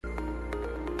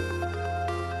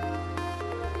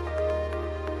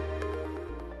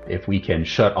if we can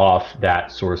shut off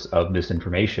that source of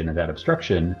misinformation and that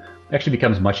obstruction, it actually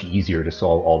becomes much easier to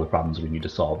solve all the problems we need to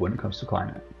solve when it comes to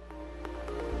climate.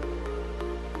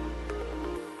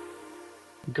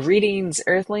 Greetings,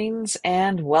 Earthlings,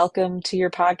 and welcome to your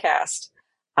podcast.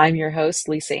 I'm your host,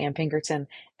 Lisa Ann Pinkerton,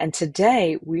 and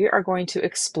today we are going to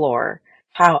explore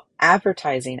how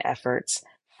advertising efforts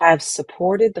have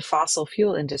supported the fossil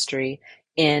fuel industry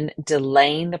in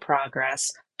delaying the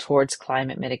progress towards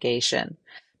climate mitigation.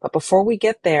 But before we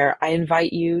get there, I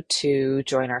invite you to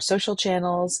join our social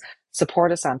channels,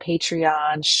 support us on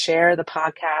Patreon, share the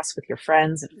podcast with your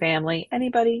friends and family,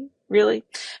 anybody really,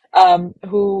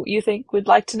 who you think would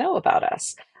like to know about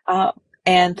us.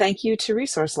 And thank you to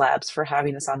Resource Labs for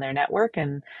having us on their network,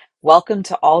 and welcome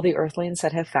to all the Earthlings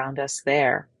that have found us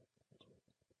there.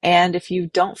 And if you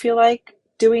don't feel like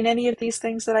doing any of these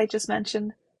things that I just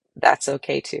mentioned, that's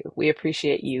okay too. We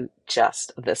appreciate you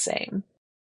just the same.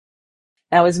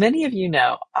 Now, as many of you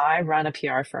know, I run a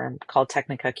PR firm called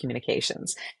Technica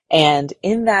Communications. And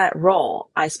in that role,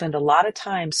 I spend a lot of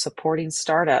time supporting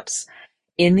startups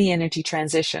in the energy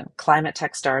transition, climate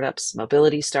tech startups,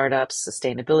 mobility startups,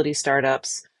 sustainability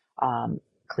startups,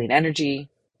 clean energy,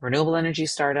 renewable energy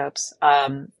startups,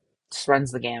 just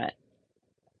runs the gamut.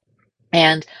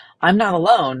 And I'm not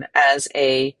alone as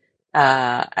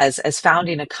as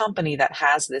founding a company that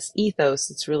has this ethos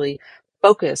that's really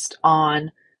focused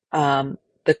on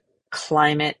the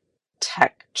climate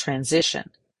tech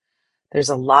transition. There's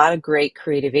a lot of great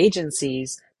creative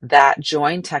agencies that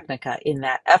join Technica in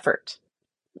that effort.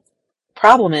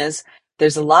 Problem is,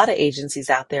 there's a lot of agencies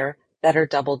out there that are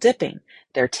double dipping.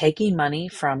 They're taking money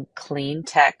from clean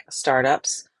tech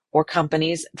startups or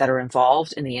companies that are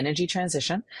involved in the energy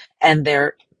transition, and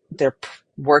they're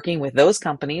working with those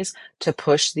companies to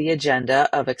push the agenda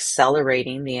of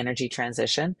accelerating the energy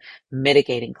transition,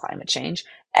 mitigating climate change.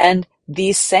 And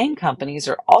these same companies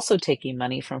are also taking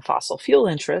money from fossil fuel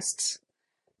interests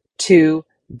to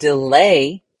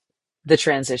delay the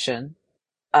transition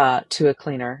to a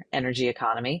cleaner energy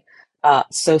economy,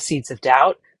 sow seeds of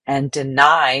doubt, and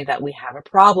deny that we have a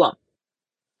problem.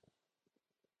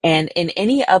 And in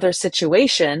any other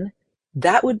situation,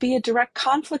 that would be a direct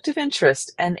conflict of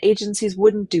interest, and agencies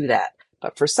wouldn't do that.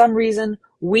 But for some reason,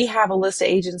 we have a list of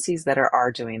agencies that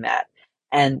are doing that.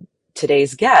 And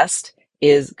today's guest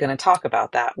is going to talk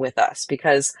about that with us,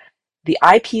 because the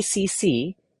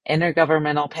IPCC,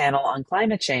 Intergovernmental Panel on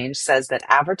Climate Change, says that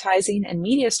advertising and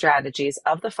media strategies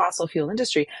of the fossil fuel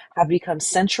industry have become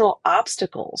central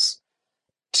obstacles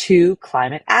to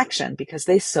climate action because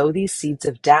they sow these seeds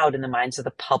of doubt in the minds of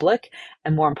the public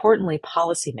and, more importantly,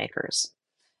 policymakers.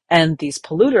 And these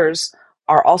polluters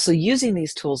are also using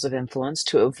these tools of influence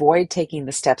to avoid taking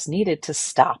the steps needed to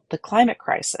stop the climate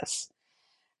crisis.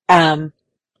 And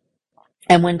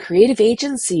when creative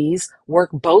agencies work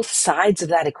both sides of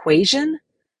that equation,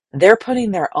 they're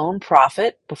putting their own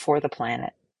profit before the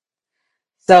planet.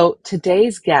 So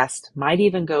today's guest might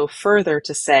even go further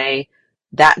to say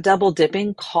that double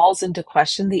dipping calls into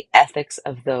question the ethics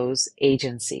of those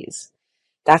agencies.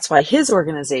 That's why his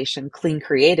organization, Clean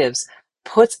Creatives,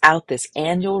 puts out this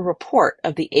annual report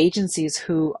of the agencies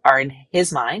who are, in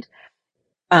his mind,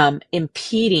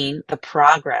 impeding the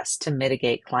progress to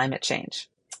mitigate climate change.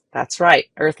 That's right,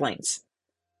 Earthlings.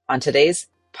 On today's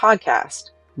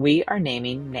podcast, we are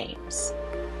naming names.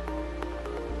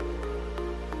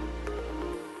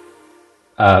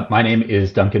 My name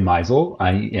is Duncan Meisel.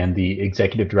 I am the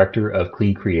executive director of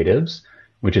Clean Creatives,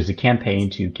 which is a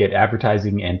campaign to get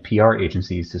advertising and PR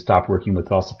agencies to stop working with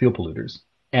fossil fuel polluters.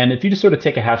 And if you just sort of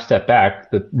take a half step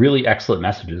back, the really excellent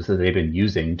messages that they've been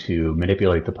using to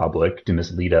manipulate the public, to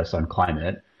mislead us on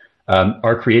climate,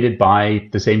 are created by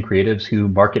the same creatives who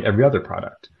market every other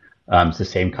product. It's the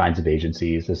same kinds of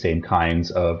agencies, the same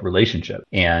kinds of relationship.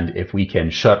 And if we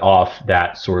can shut off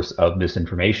that source of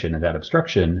misinformation and that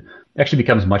obstruction, it actually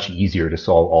becomes much easier to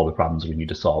solve all the problems we need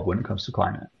to solve when it comes to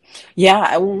climate.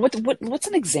 Yeah, what's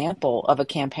an example of a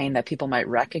campaign that people might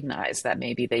recognize that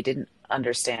maybe they didn't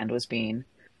understand was being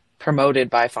promoted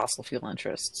by fossil fuel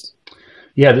interests?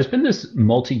 Yeah, there's been this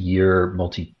multi-year,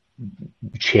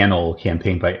 multi-channel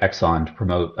campaign by Exxon to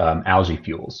promote algae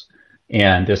fuels.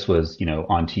 And this was,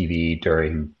 on TV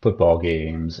during football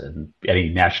games and any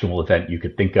national event you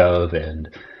could think of. And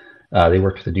they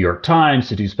worked with the New York Times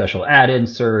to do special ad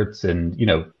inserts and,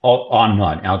 all on and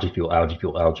on, algae fuel, algae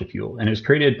fuel, algae fuel. And it was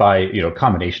created by, a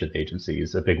combination of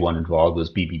agencies. A big one involved was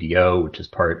BBDO, which is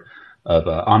part of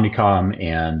Omnicom,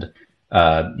 and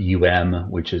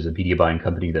which is a media buying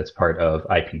company that's part of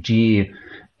IPG.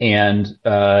 And,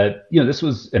 this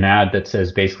was an ad that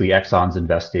says basically Exxon's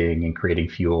investing in creating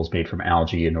fuels made from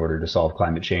algae in order to solve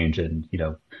climate change. And,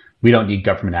 we don't need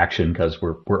government action because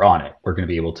we're on it. We're going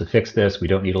to be able to fix this. We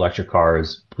don't need electric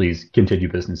cars. Please continue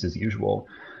business as usual.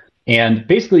 And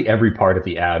basically every part of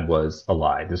the ad was a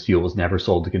lie. This fuel was never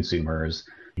sold to consumers.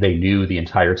 They knew the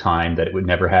entire time that it would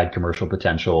never had commercial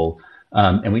potential.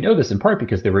 And we know this in part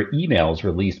because there were emails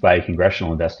released by a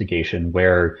congressional investigation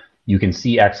where you can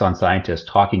see Exxon scientists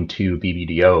talking to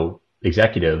BBDO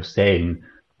executives saying,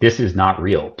 this is not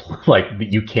real. Like,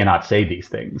 you cannot say these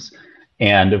things.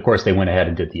 And of course, they went ahead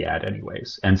and did the ad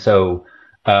anyways. And so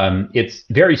it's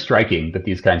very striking that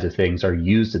these kinds of things are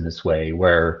used in this way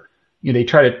where they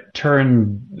try to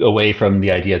turn away from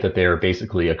the idea that they're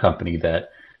basically a company that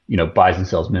buys and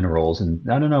sells minerals. And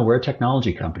no, we're a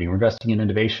technology company. We're investing in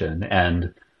innovation.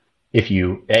 And if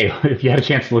you had a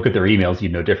chance to look at their emails,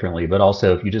 you'd know differently. But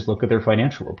also, if you just look at their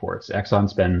financial reports, Exxon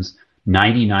spends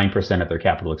 99% of their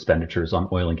capital expenditures on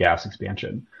oil and gas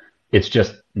expansion. It's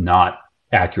just not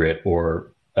accurate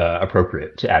or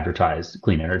appropriate to advertise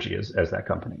clean energy as that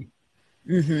company.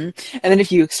 hmm And then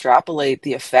if you extrapolate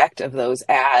the effect of those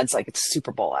ads, like it's a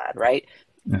Super Bowl ad, right?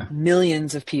 Yeah.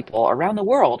 Millions of people around the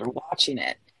world are watching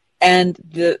it. And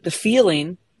the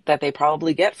feeling that they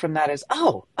probably get from that is,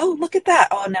 oh, look at that.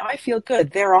 Oh, now I feel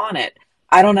good. They're on it.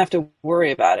 I don't have to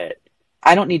worry about it.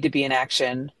 I don't need to be in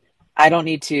action. I don't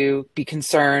need to be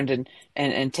concerned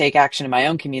and take action in my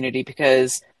own community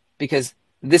because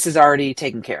this is already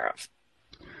taken care of.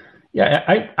 Yeah,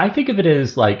 I think of it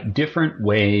as like different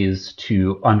ways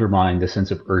to undermine the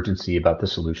sense of urgency about the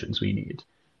solutions we need.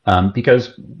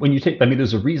 Because when you take, I mean,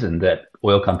 there's a reason that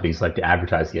oil companies like to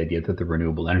advertise the idea that they're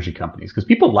renewable energy companies, because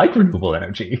people like renewable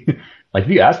energy. Like if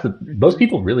you ask most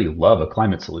people really love a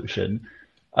climate solution,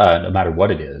 no matter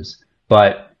what it is,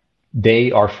 but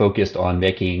they are focused on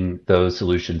making those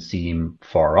solutions seem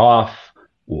far off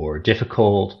or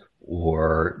difficult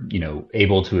or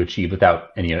able to achieve without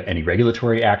any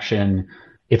regulatory action.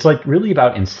 It's like really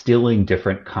about instilling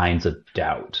different kinds of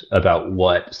doubt about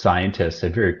what scientists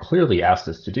have very clearly asked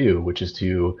us to do, which is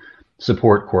to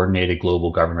support coordinated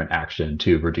global government action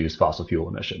to reduce fossil fuel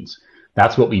emissions.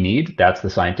 That's what we need. That's the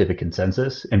scientific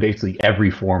consensus. And basically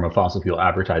every form of fossil fuel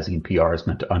advertising and PR is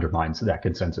meant to undermine that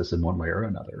consensus in one way or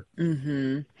another.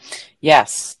 hmm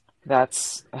Yes,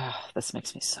 this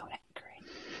makes me so angry.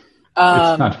 It's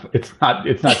Um, not it's not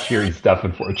it's not cheery stuff,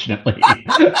 unfortunately.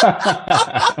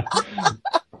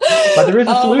 But there is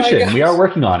a oh my solution. We are gosh.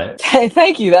 working on it.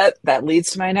 Thank you. That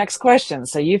leads to my next question.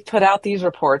 So you've put out these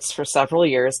reports for several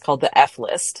years called the F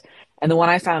list, and the one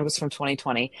I found was from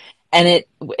 2020, and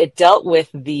it dealt with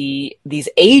these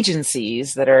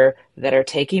agencies that are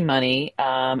taking money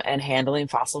and handling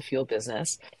fossil fuel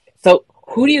business. So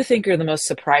who do you think are the most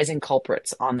surprising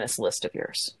culprits on this list of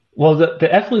yours? Well,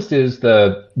 the F list is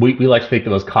we like to think the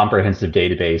most comprehensive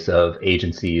database of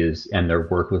agencies and their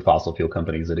work with fossil fuel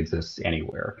companies that exists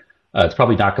anywhere. It's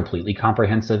probably not completely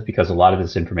comprehensive because a lot of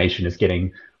this information is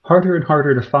getting harder and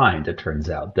harder to find. It turns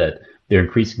out that they're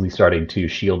increasingly starting to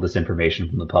shield this information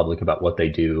from the public about what they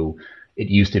do. It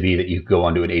used to be that you could go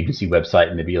onto an agency website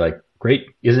and they'd be like, "Great,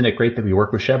 isn't it great that we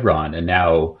work with Chevron?" And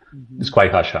now it's hmm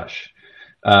quite hush hush.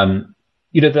 Um,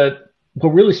 what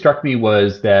really struck me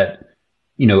was that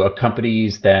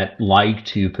companies that like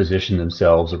to position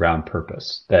themselves around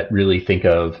purpose, that really think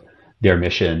of their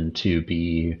mission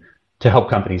to help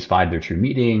companies find their true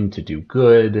meaning, to do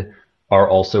good, are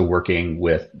also working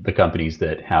with the companies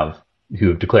who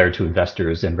have declared to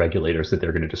investors and regulators that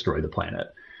they're going to destroy the planet.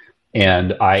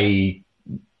 And I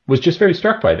was just very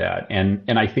struck by that. And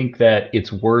I think that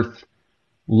it's worth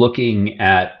looking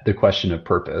at the question of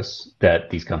purpose that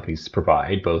these companies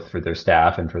provide, both for their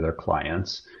staff and for their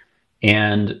clients,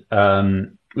 and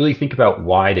really think about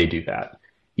why they do that.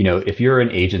 If you're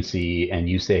an agency and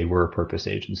you say we're a purpose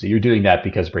agency, you're doing that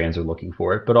because brands are looking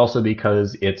for it, but also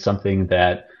because it's something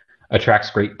that attracts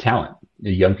great talent.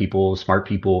 Young people, smart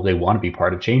people, they want to be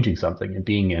part of changing something, and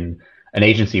being in an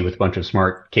agency with a bunch of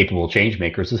smart, capable change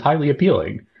makers is highly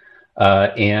appealing.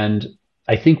 And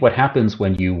I think what happens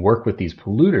when you work with these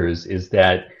polluters is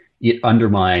that it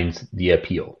undermines the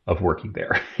appeal of working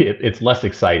there. It's less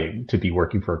exciting to be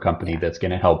working for a company Yeah. that's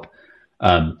going to help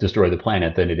destroy the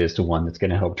planet than it is to one that's going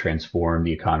to help transform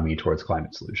the economy towards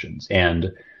climate solutions.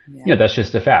 And Yeah. that's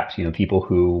just a fact. People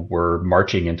who were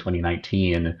marching in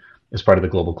 2019 as part of the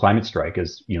global climate strike,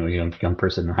 as a young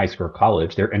person in high school or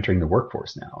college, they're entering the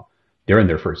workforce now. They're in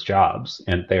their first jobs,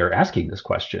 and they're asking this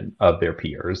question of their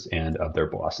peers and of their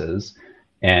bosses.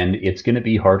 And it's going to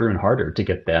be harder and harder to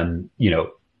get them,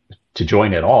 to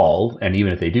join at all, and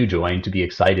even if they do join, to be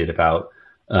excited about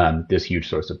this huge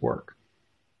source of work.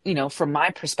 From my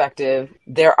perspective,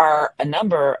 there are a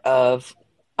number of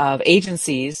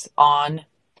agencies on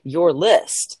your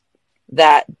list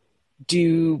that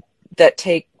do that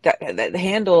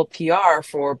handle PR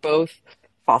for both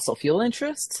fossil fuel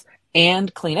interests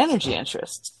and clean energy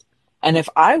interests. And if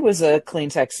I was a clean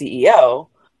tech CEO,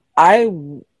 I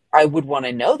I would want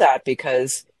to know that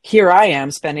because here I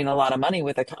am spending a lot of money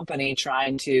with a company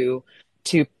trying to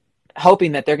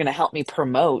hoping that they're going to help me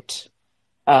promote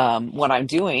what I'm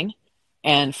doing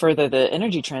and further the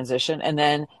energy transition. And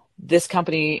then this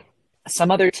company,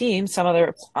 some other team, some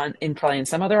other in probably in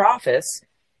some other office,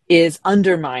 is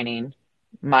undermining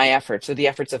my efforts or the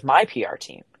efforts of my PR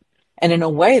team. And in a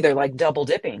way, they're like double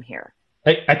dipping here.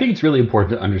 I think it's really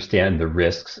important to understand the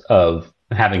risks of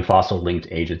having fossil linked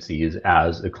agencies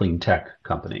as a clean tech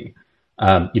company.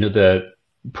 The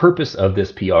purpose of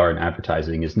this PR and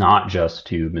advertising is not just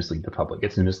to mislead the public,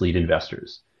 it's to mislead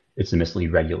investors, it's to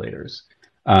mislead regulators.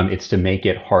 It's to make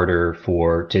it harder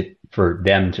for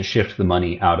them to shift the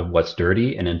money out of what's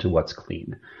dirty and into what's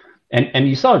clean. And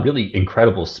you saw a really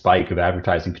incredible spike of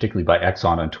advertising, particularly by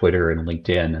Exxon on Twitter and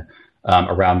LinkedIn,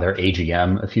 around their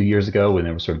AGM a few years ago when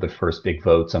there was sort of the first big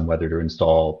votes on whether to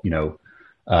install,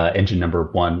 engine number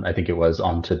one, I think it was,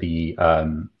 onto the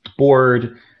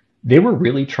board. They were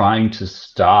really trying to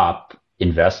stop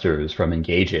investors from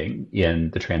engaging in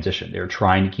the transition. They were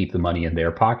trying to keep the money in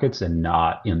their pockets and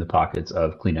not in the pockets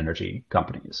of clean energy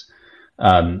companies.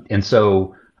 And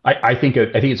so I think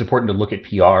it's important to look at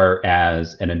PR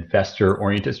as an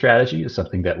investor-oriented strategy, as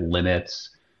something that limits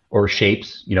or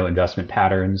shapes, investment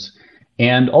patterns,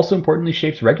 and also importantly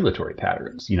shapes regulatory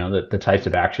patterns. The types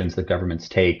of actions that governments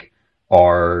take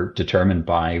are determined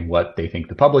by what they think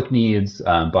the public needs,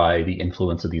 by the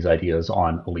influence of these ideas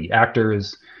on elite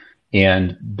actors,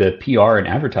 and the PR and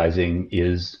advertising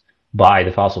is by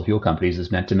the fossil fuel companies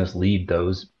is meant to mislead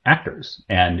those actors,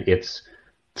 and it's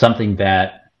something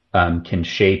that can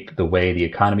shape the way the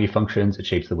economy functions. It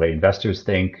shapes the way investors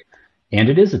think, and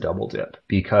it is a double dip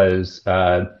because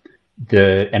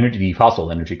the fossil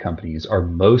energy companies are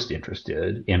most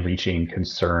interested in reaching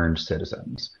concerned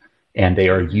citizens. And they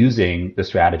are using the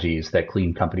strategies that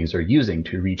clean companies are using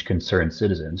to reach concerned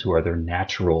citizens who are their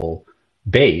natural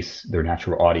base, their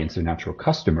natural audience, their natural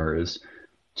customers,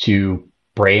 to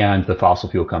brand the fossil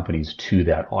fuel companies to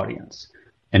that audience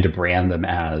and to brand them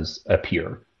as a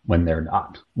peer when they're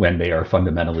not, when they are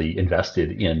fundamentally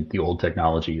invested in the old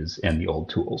technologies and the old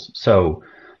tools. So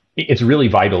it's really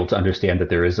vital to understand that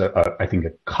there is I think,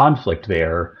 a conflict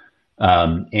there. I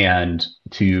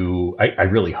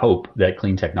really hope that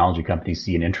clean technology companies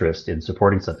see an interest in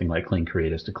supporting something like Clean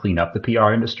Creatives to clean up the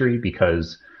PR industry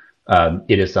because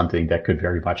it is something that could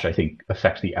very much, I think,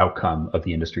 affect the outcome of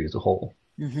the industry as a whole.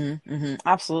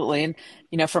 Absolutely.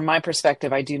 And, from my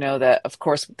perspective, I do know that, of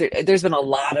course, there's been a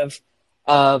lot of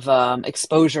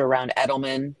exposure around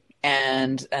Edelman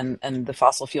and the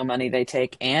fossil fuel money they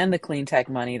take and the clean tech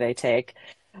money they take.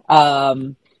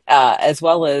 As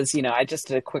well as, I just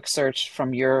did a quick search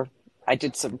I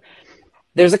did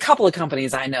there's a couple of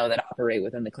companies I know that operate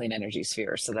within the clean energy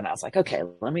sphere. So then I was like, okay,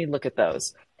 let me look at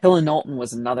those. Hill and Knowlton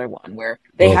was another one where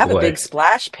they Oh have a boy. big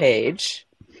splash page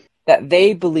that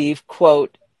they believe,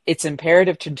 quote, it's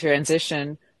imperative to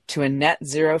transition to a net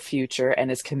zero future and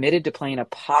is committed to playing a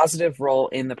positive role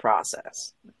in the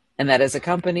process. And that as a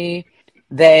company,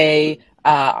 they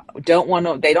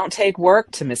they don't take work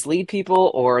to mislead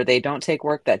people, or they don't take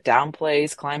work that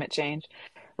downplays climate change,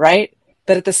 right?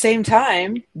 But at the same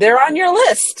time, they're on your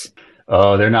list.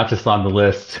 Oh, they're not just on the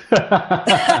list.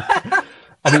 I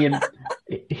mean,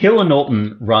 Hill and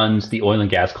Knowlton runs the Oil and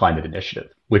Gas Climate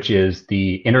Initiative, which is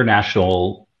the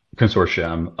international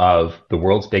consortium of the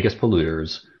world's biggest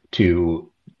polluters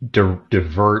to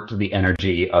divert the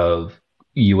energy of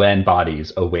UN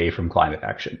bodies away from climate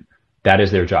action. That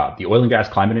is their job. The Oil and Gas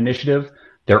Climate Initiative,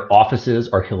 their offices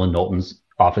are Hill and Knowlton's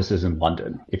offices in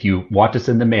London. If you want to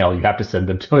send the mail, you have to send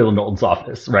them to Hill and Knowlton's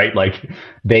office, right? Like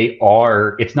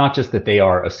it's not just that they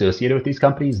are associated with these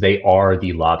companies, they are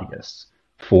the lobbyists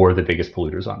for the biggest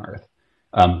polluters on Earth,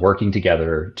 working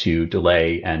together to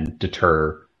delay and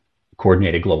deter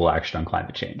coordinated global action on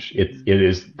climate change.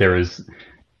 There is,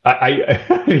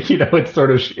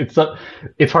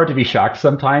 it's hard to be shocked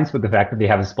sometimes with the fact that they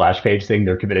have a splash page saying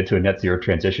they're committed to a net zero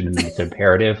transition and it's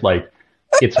imperative. Like,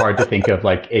 it's hard to think of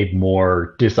like a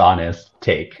more dishonest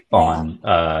take Yeah. on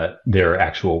their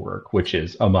actual work, which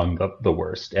is among the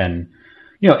worst. And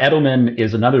Edelman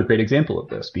is another great example of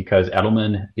this because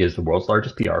Edelman is the world's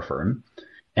largest PR firm,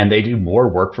 and they do more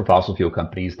work for fossil fuel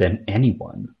companies than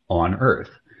anyone on Earth.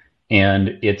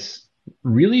 And it's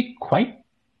really quite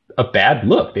a bad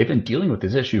look. They've been dealing with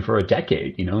this issue for a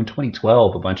decade. In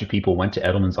 2012, a bunch of people went to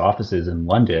Edelman's offices in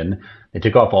London. They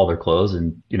took off all their clothes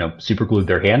and, super glued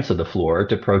their hands to the floor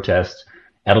to protest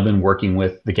Edelman working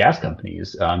with the gas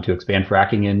companies to expand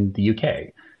fracking in the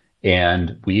UK.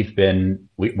 And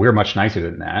we're much nicer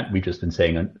than that. We've just been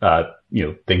saying,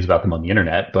 things about them on the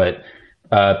internet, but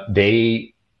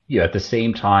they, at the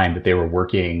same time that they were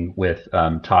working with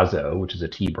Tazo, which is a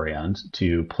tea brand,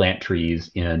 to plant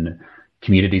trees in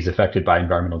communities affected by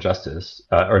environmental injustice,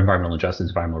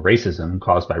 environmental racism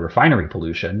caused by refinery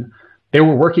pollution, they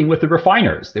were working with the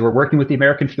refiners. They were working with the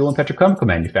American fuel and petrochemical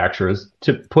manufacturers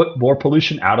to put more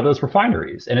pollution out of those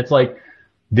refineries. And it's like,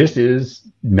 this is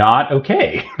not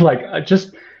okay.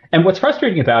 And what's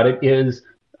frustrating about it is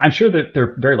I'm sure that there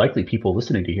are very likely people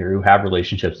listening to here who have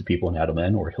relationships with people in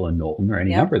Edelman or Hill and Knowlton or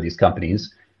any Yep. number of these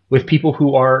companies with people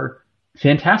who are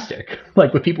fantastic,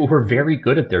 like with people who are very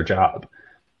good at their job.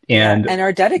 Yeah. And And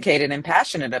are dedicated and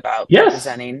passionate about yes,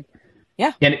 representing.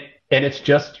 Yeah. and and it's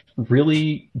just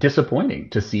really disappointing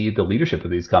to see the leadership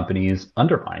of these companies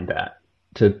undermine that,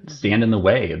 to Mhm. stand in the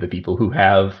way of the people who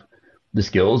have the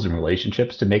skills and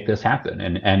relationships to make this happen.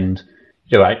 And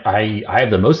I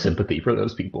have the most sympathy for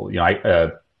those people.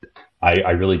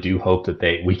 I really do hope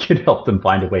that we can help them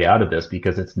find a way out of this,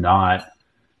 because it's not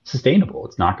sustainable.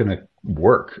 It's not going to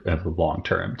work in the long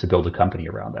term to build a company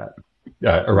around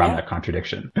Yeah. that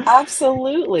contradiction.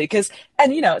 Absolutely.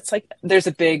 And it's like there's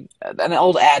an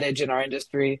old adage in our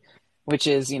industry, which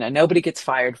is, nobody gets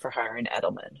fired for hiring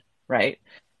Edelman, right?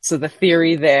 So the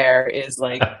theory there is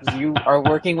like you are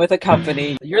working with a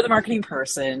company, you're the marketing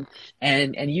person,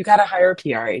 and you got to hire a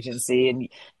PR agency, and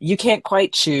you can't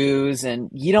quite choose, and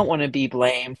you don't want to be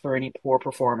blamed for any poor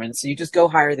performance. So you just go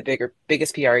hire the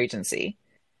biggest PR agency,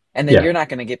 and then Yeah. you're not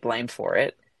going to get blamed for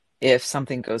it if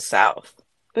something goes south.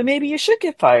 But maybe you should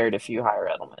get fired if you hire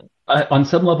Edelman. On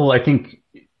some level, I think,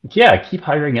 yeah, keep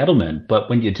hiring Edelman, but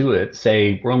when you do it,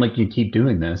 say we're only going to keep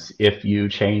doing this if you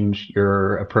change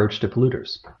your approach to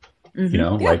polluters. Yeah,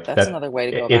 Like that's that. another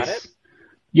way to go about it.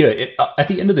 It's at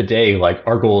the end of the day, like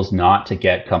our goal is not to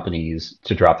get companies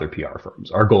to drop their PR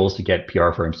firms. Our goal is to get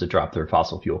PR firms to drop their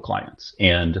fossil fuel clients.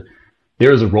 And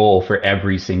there is a role for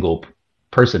every single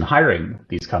person hiring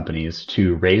these companies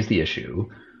to raise the issue,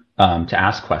 to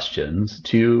ask questions,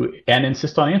 and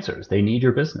insist on answers. They need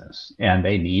your business and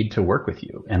they need to work with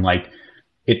you. And like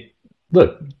it,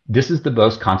 look, this is the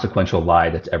most consequential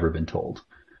lie that's ever been told.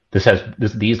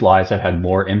 These lies have had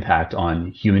more impact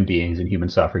on human beings and human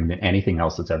suffering than anything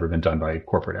else that's ever been done by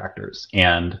corporate actors.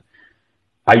 And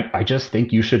I just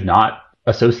think you should not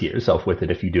associate yourself with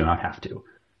it if you do not have to,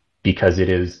 because it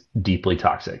is deeply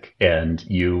toxic and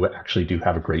you actually do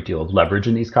have a great deal of leverage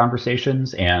in these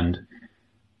conversations. And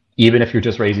even if you're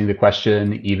just raising the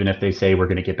question, even if they say we're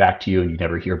going to get back to you and you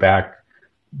never hear back,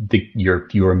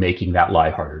 you're making that lie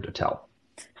harder to tell.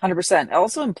 100%.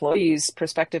 Also, employees,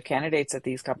 prospective candidates at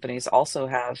these companies also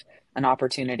have an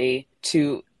opportunity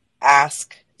to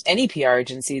ask any PR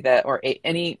agency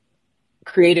any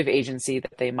creative agency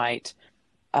that they might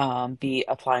be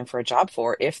applying for a job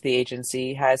for if the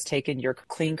agency has taken your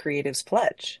Clean Creatives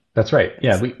pledge. That's right. And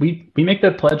Yeah, we make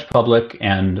that pledge public,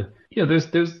 and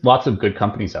there's lots of good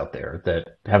companies out there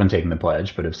that haven't taken the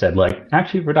pledge but have said, like,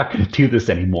 actually we're not going to do this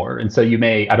anymore. And so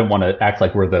I don't want to act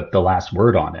like we're the last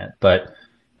word on it, but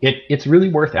it's really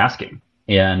worth asking.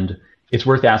 And it's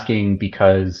worth asking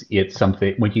because it's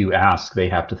something, when you ask, they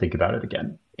have to think about it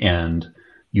again. And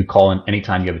you call in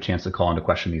anytime you have a chance to call in to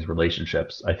question these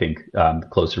relationships, I think the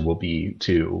closer we'll be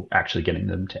to actually getting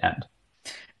them to end.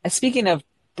 speaking of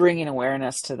bringing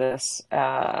awareness to this,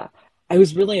 I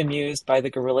was really amused by the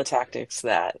guerrilla tactics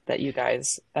that you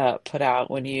guys put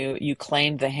out when you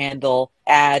claimed the handle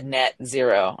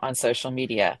 @net0 on social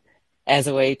media as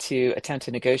a way to attempt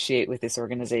to negotiate with this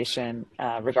organization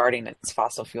regarding its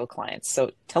fossil fuel clients. So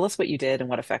tell us what you did and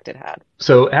what effect it had.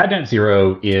 So AdNet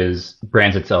Zero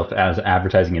brands itself as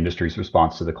advertising industry's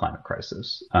response to the climate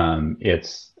crisis.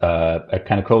 It's a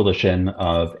kind of coalition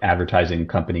of advertising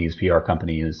companies, PR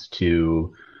companies,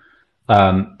 to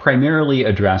primarily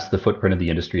address the footprint of the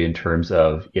industry in terms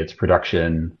of its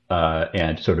production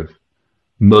and sort of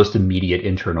most immediate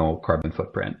internal carbon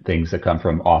footprint, things that come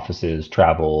from offices,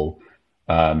 travel,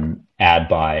 ad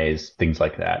buys, things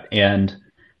like that. And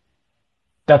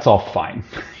that's all fine.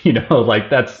 Like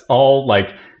that's all,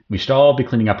 like, we should all be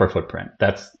cleaning up our footprint.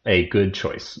 That's a good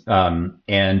choice.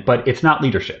 But it's not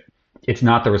leadership. It's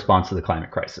not the response to the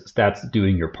climate crisis. That's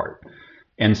doing your part.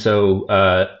 And so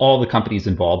all the companies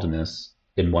involved in this,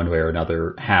 in one way or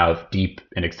another, have deep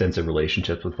and extensive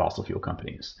relationships with fossil fuel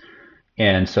companies.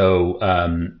 And so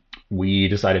we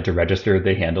decided to register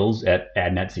the handles at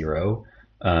AdNet Zero,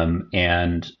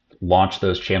 and launch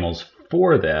those channels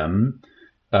for them,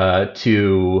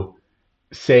 to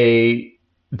say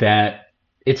that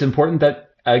it's important that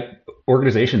a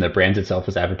organization that brands itself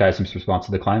as advertisements response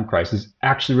to the climate crisis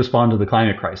actually respond to the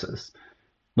climate crisis.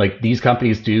 Like these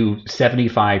companies do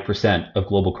 75% of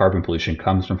global carbon pollution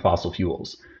comes from fossil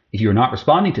fuels. If you're not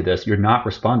responding to this, you're not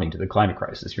responding to the climate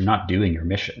crisis. You're not doing your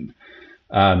mission.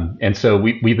 And so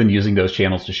we've been using those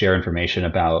channels to share information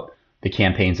about the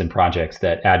campaigns and projects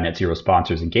that Ad Net Zero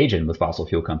sponsors engage in with fossil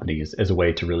fuel companies as a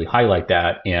way to really highlight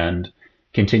that and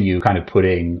continue kind of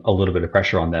putting a little bit of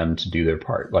pressure on them to do their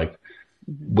part. Like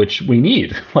Mhm. which we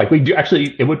need. Like we do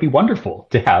actually, it would be wonderful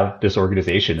to have this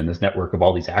organization and this network of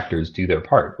all these actors do their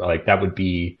part. Like that would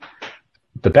be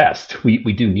the best. We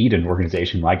do need an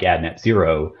organization like AdNet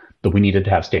Zero, but we needed to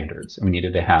have standards and we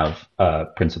needed to have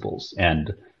principles.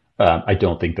 And I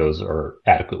don't think those are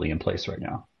adequately in place right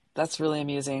now. That's really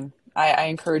amusing. I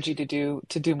encourage you to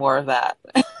do more of that.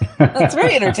 It's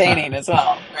very entertaining as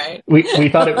well, right? We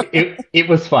thought it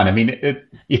was fun. I mean,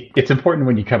 it's important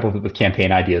when you come up with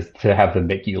campaign ideas to have them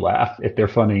make you laugh. If they're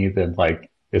funny, then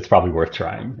like it's probably worth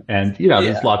trying. And there's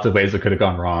Yeah. lots of ways it could have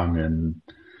gone wrong,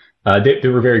 and they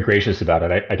were very gracious about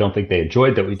it. I don't think they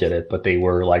enjoyed that we did it, but they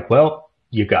were like, "Well,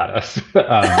 you got us."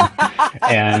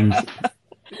 And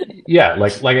yeah,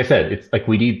 like I said, it's like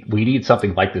we need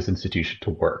something like this institution to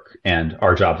work, and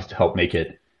our job is to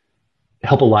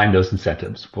help align those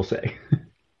incentives. We'll say,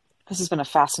 This has been a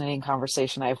fascinating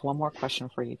conversation. I have one more question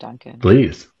for you, Duncan.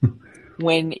 please.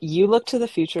 When you look to the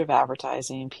future of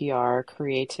advertising, PR,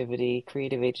 creativity,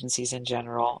 creative agencies in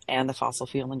general, and the fossil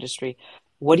fuel industry,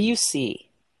 what do you see?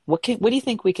 What do you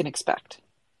think we can expect?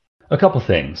 A couple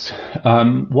things.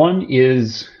 One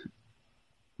is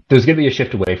there's going to be a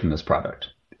shift away from this product,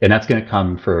 and that's going to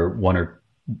come for one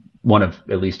of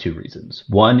at least two reasons.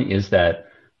 One is that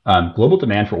global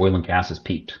demand for oil and gas has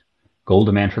peaked. Global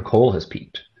demand for coal has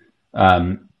peaked.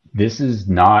 This is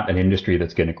not an industry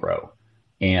that's going to grow.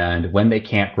 And when they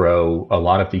can't grow, a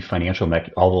lot of the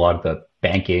a lot of the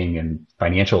banking and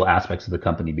financial aspects of the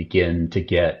company begin to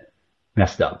get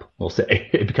messed up. We'll say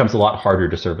it becomes a lot harder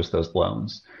to service those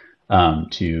loans,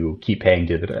 to keep paying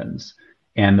dividends.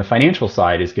 And the financial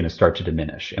side is going to start to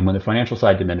diminish. And when the financial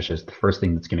side diminishes, the first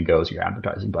thing that's going to go is your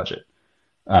advertising budget.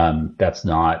 That's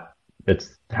not,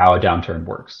 that's how a downturn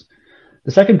works.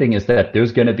 The second thing is that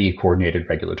there's going to be coordinated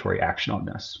regulatory action on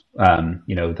this.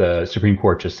 The Supreme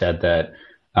Court just said that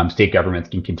state governments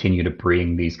can continue to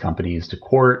bring these companies to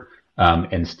court,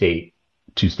 and state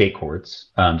courts,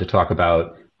 to talk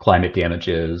about climate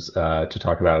damages, to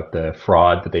talk about the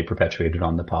fraud that they perpetuated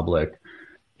on the public.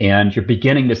 And you're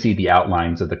beginning to see the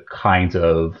outlines of the kinds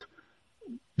of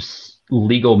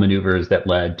legal maneuvers that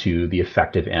led to the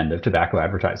effective end of tobacco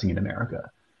advertising in America.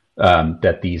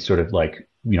 That these sort of like,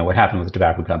 what happened with the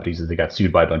tobacco companies is they got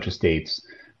sued by a bunch of states.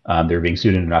 They were being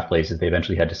sued in enough places. They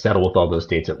eventually had to settle with all those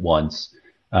states at once.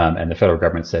 And the federal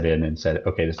government set in and said,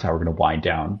 okay, this is how we're going to wind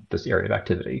down this area of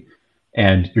activity.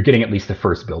 And you're getting at least the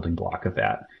first building block of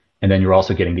that. And then you're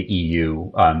also getting the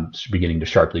EU beginning to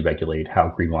sharply regulate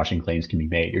how greenwashing claims can be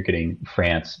made. You're getting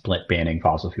France banning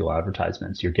fossil fuel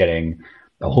advertisements. You're getting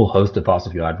a whole host of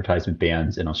fossil fuel advertisement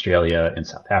bans in Australia and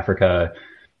South Africa.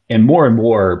 And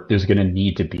more, there's going to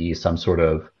need to be some sort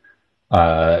of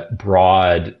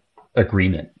broad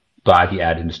agreement by the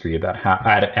ad industry about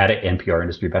ad NPR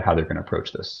industry about how they're going to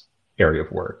approach this area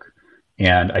of work.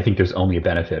 And I think there's only a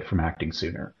benefit from acting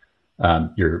sooner.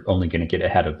 You're only going to get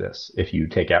ahead of this if you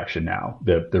take action now.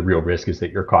 The real risk is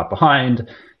that you're caught behind.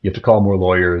 You have to call more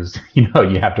lawyers. You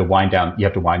have to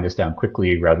wind this down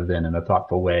quickly rather than in a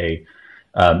thoughtful way.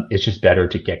 It's just better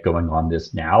to get going on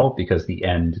this now because the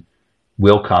end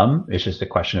will come. It's just a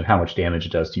question of how much damage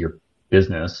it does to your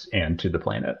business and to the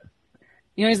planet.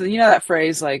 You know that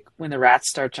phrase like when the rats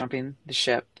start jumping the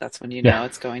ship, that's when you know Yeah.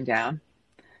 it's going down.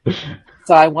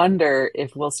 So I wonder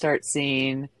if we'll start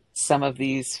seeing some of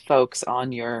these folks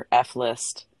on your F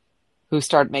list who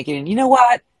start making, you know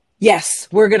what? Yes,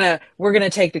 we're gonna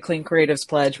take the Clean Creatives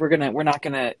Pledge. We're not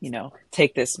gonna,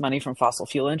 take this money from fossil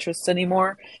fuel interests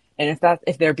anymore. And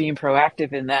if they're being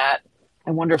proactive in that,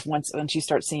 I wonder if once you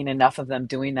start seeing enough of them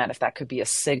doing that, if that could be a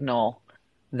signal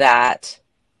that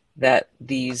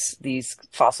these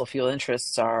fossil fuel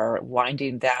interests are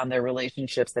winding down their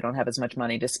relationships. They don't have as much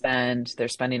money to spend. They're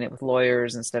spending it with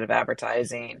lawyers instead of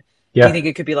advertising. Do you Yeah. think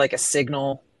it could be like a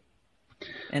signal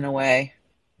in a way?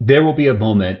 There will be a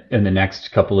moment in the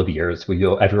next couple of years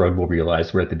where everyone will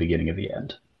realize we're at the beginning of the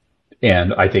end.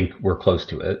 And I think we're close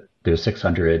to it. There's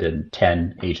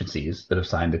 610 agencies that have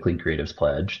signed the Clean Creatives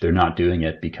Pledge. They're not doing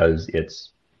it because it's,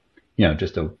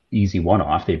 just a easy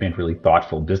one-off. They've made really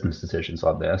thoughtful business decisions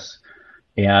on this.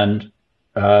 And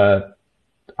uh,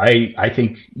 I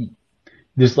think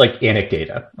this like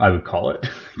anecdata, I would call it,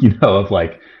 of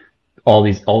like all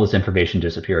this information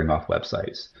disappearing off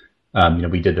websites.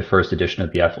 We did the first edition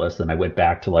of the F list, and I went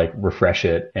back to like refresh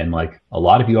it, and like a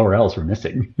lot of URLs were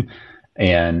missing.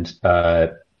 And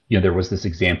there was this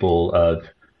example of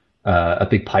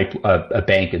a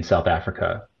bank in South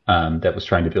Africa that was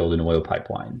trying to build an oil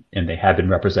pipeline, and they had been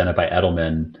represented by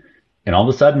Edelman, and all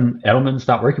of a sudden Edelman's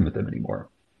not working with them anymore.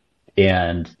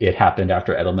 And it happened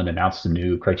after Edelman announced a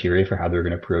new criteria for how they're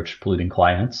going to approach polluting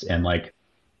clients, and like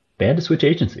they had to switch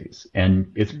agencies, and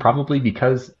it's probably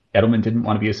because Edelman didn't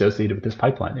want to be associated with this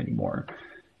pipeline anymore.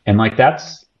 And like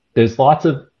there's lots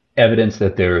of evidence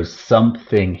that there's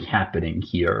something happening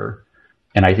here,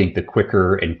 and I think the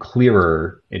quicker and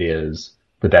clearer it is,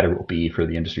 the better it will be for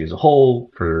the industry as a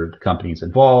whole, for the companies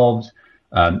involved,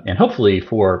 and hopefully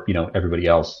for everybody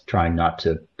else trying not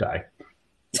to die.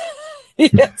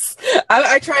 Yes,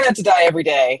 I try not to die every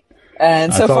day,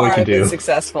 and so That's all we far can I've been do.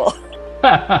 successful.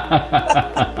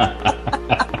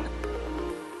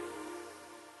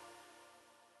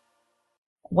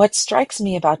 What strikes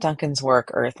me about Duncan's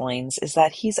work, Earthlings, is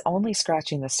that he's only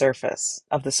scratching the surface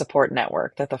of the support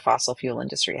network that the fossil fuel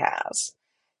industry has.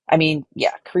 I mean,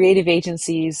 yeah, creative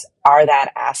agencies are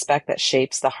that aspect that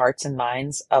shapes the hearts and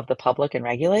minds of the public and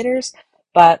regulators.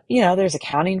 But, there's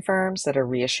accounting firms that are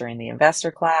reassuring the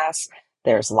investor class.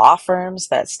 There's law firms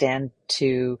that stand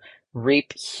to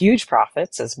reap huge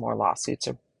profits as more lawsuits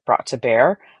are brought to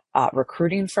bear.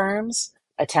 Recruiting firms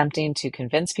attempting to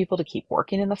convince people to keep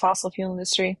working in the fossil fuel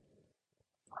industry.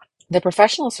 The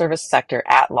professional service sector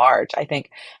at large, I think,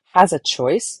 has a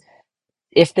choice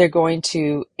if they're going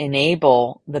to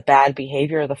enable the bad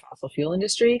behavior of the fossil fuel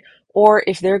industry, or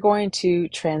if they're going to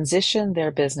transition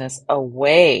their business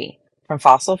away from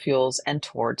fossil fuels and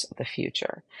towards the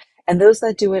future. And those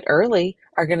that do it early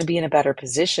are going to be in a better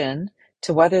position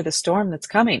to weather the storm that's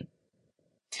coming.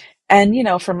 And,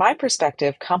 from my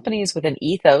perspective, companies with an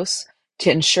ethos to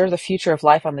ensure the future of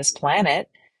life on this planet,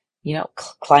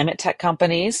 climate tech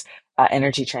companies,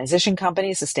 energy transition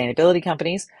companies, sustainability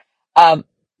companies, um,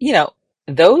 you know,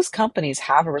 those companies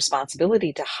have a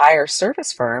responsibility to hire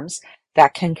service firms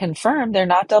that can confirm they're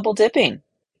not double dipping.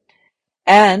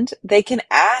 And they can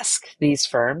ask these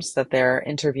firms that they're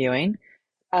interviewing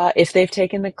if they've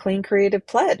taken the Clean Creative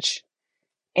Pledge.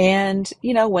 And,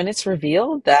 when it's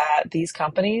revealed that these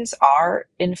companies are,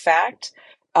 in fact,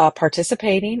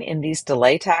 participating in these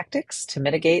delay tactics to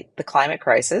mitigate the climate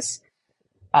crisis,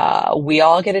 we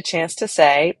all get a chance to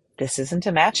say, this isn't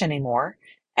a match anymore,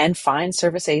 and find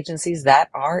service agencies that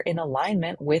are in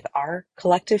alignment with our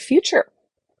collective future.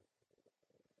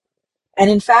 And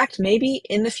in fact, maybe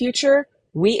in the future,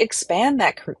 we expand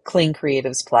that Clean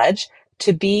Creatives Pledge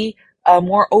to be a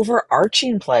more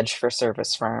overarching pledge for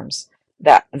service firms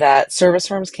that service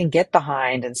firms can get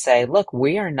behind and say, look,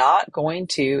 we are not going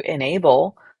to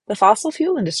enable the fossil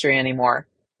fuel industry anymore.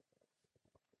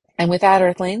 And with that,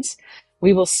 Earthlings,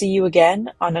 we will see you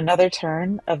again on another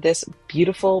turn of this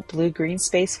beautiful blue-green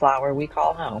space flower we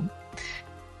call home.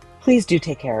 Please do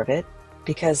take care of it,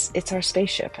 because it's our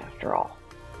spaceship after all.